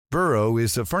Burrow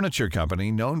is a furniture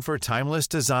company known for timeless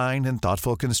design and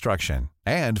thoughtful construction,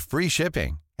 and free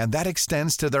shipping, and that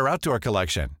extends to their outdoor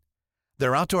collection.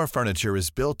 Their outdoor furniture is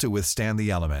built to withstand the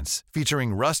elements,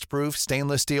 featuring rust-proof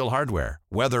stainless steel hardware,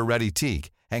 weather-ready teak,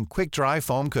 and quick-dry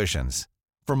foam cushions.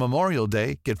 For Memorial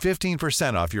Day, get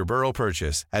 15% off your Burrow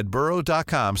purchase at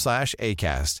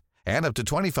burrow.com/ACAST and up to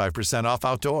 25% off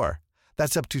outdoor.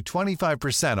 That's up to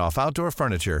 25% off outdoor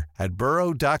furniture at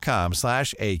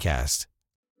burrow.com/ACAST.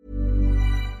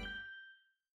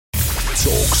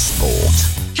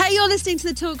 talkSPORT. Hey, you're listening to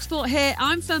the talkSPORT here.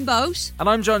 I'm Fern Bolt. And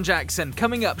I'm John Jackson.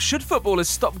 Coming up, should footballers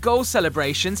stop goal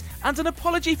celebrations, and an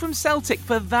apology from Celtic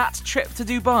for that trip to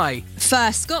Dubai.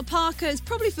 First, Scott Parker has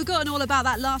probably forgotten all about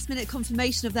that last-minute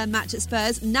confirmation of their match at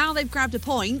Spurs. Now they've grabbed a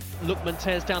point. Lookman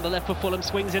tears down the left for Fulham,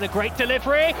 swings in a great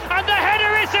delivery, and the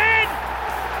header is in!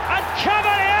 And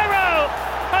Caballero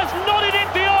has nodded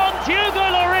it beyond Hugo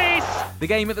Lloris. The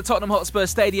game at the Tottenham Hotspur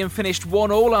Stadium finished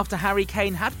 1-1 after Harry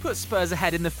Kane had put Spurs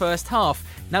ahead in the first half.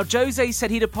 Now, Jose said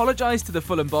he'd apologise to the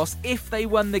Fulham boss if they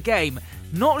won the game.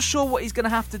 Not sure what he's going to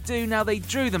have to do now they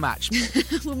drew the match.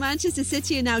 Well, Manchester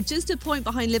City are now just a point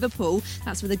behind Liverpool.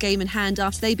 That's with a game in hand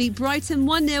after they beat Brighton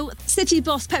 1-0. City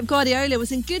boss Pep Guardiola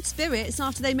was in good spirits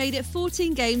after they made it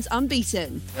 14 games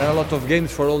unbeaten. There are a lot of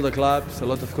games for all the clubs, a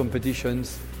lot of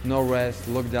competitions, no rest,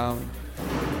 lockdown.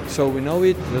 So we know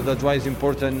it, that's why it's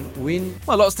important win.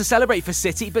 Well, lots to celebrate for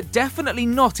City, but definitely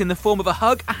not in the form of a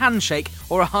hug, a handshake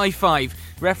or a high five.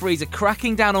 Referees are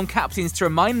cracking down on captains to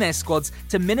remind their squads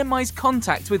to minimise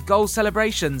contact with goal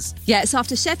celebrations. Yes,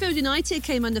 after Sheffield United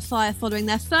came under fire following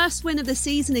their first win of the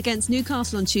season against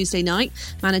Newcastle on Tuesday night,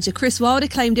 manager Chris Wilder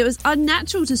claimed it was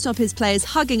unnatural to stop his players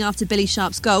hugging after Billy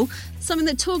Sharp's goal, something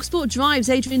that talkSPORT Drive's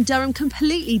Adrian Durham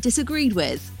completely disagreed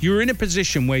with. You're in a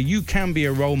position where you can be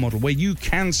a role model, where you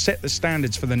can set the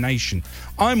standards for the nation.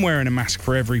 I'm wearing a mask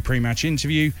for every pre-match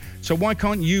interview, so why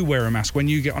can't you wear a mask when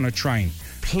you get on a train?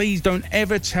 Please don't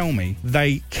ever tell me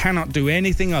they cannot do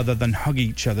anything other than hug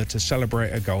each other to celebrate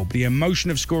a goal. The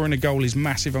emotion of scoring a goal is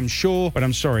massive, I'm sure, but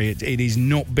I'm sorry, it is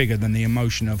not bigger than the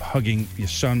emotion of hugging your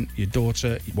son, your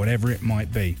daughter, whatever it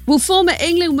might be. Well, former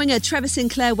England winger Trevor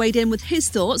Sinclair weighed in with his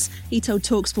thoughts. He told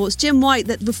talkSPORT's Jim White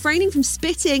that refraining from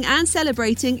spitting and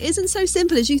celebrating isn't so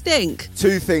simple as you think.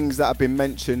 Two things that have been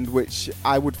mentioned which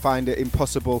I would find it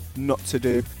impossible not to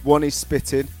do. One is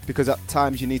spitting, because at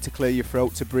times you need to clear your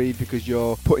throat to breathe because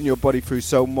you're putting your body through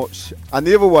so much. And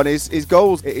the other one is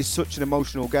goals. It is such an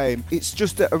emotional game. It's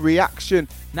just a reaction.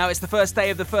 Now it's the first day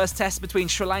of the first test between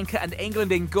Sri Lanka and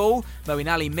England in Galle.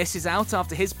 Moeen Ali misses out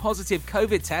after his positive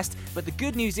COVID test, but the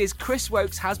good news is Chris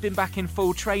Woakes has been back in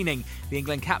full training. The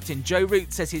England captain Joe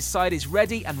Root says his side is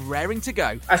ready and raring to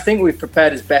go. I think we've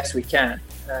prepared as best we can,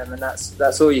 and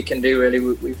that's all you can do really.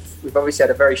 We've obviously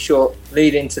had a very short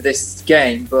lead into this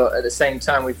game, but at the same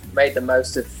time we've made the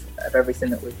most of everything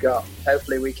that we've got.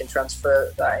 Hopefully we can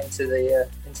transfer that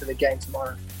into the game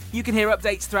tomorrow. You can hear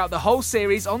updates throughout the whole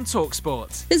series on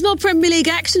talkSPORT. There's more Premier League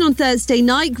action on Thursday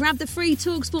night. Grab the free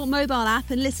talkSPORT mobile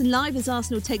app and listen live as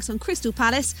Arsenal takes on Crystal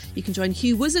Palace. You can join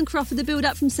Hugh Woozencroft for the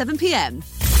build-up from 7 p.m.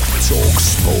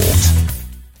 talkSPORT.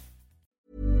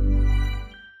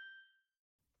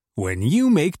 When you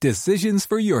make decisions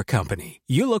for your company,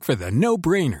 you look for the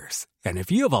no-brainers. And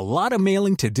if you have a lot of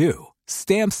mailing to do,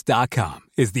 Stamps.com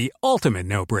is the ultimate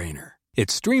no-brainer. It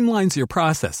streamlines your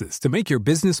processes to make your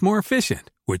business more efficient,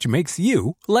 which makes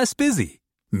you less busy.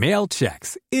 Mail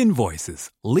checks, invoices,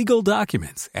 legal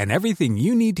documents, and everything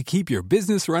you need to keep your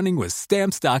business running with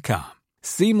Stamps.com.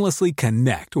 Seamlessly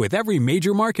connect with every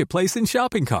major marketplace and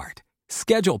shopping cart.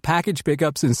 Schedule package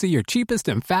pickups and see your cheapest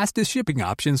and fastest shipping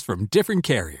options from different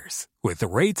carriers, with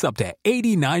rates up to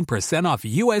 89% off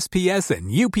USPS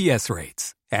and UPS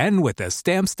rates. And with the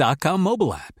Stamps.com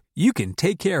mobile app, you can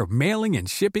take care of mailing and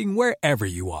shipping wherever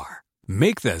you are.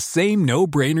 Make the same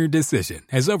no-brainer decision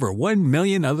as over 1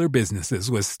 million other businesses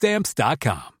with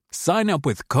Stamps.com. Sign up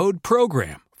with code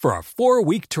PROGRAM for a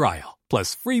 4-week trial,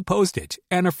 plus free postage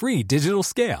and a free digital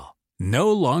scale.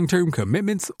 No long-term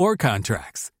commitments or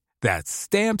contracts. That's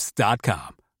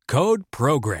Stamps.com. Code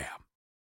PROGRAM.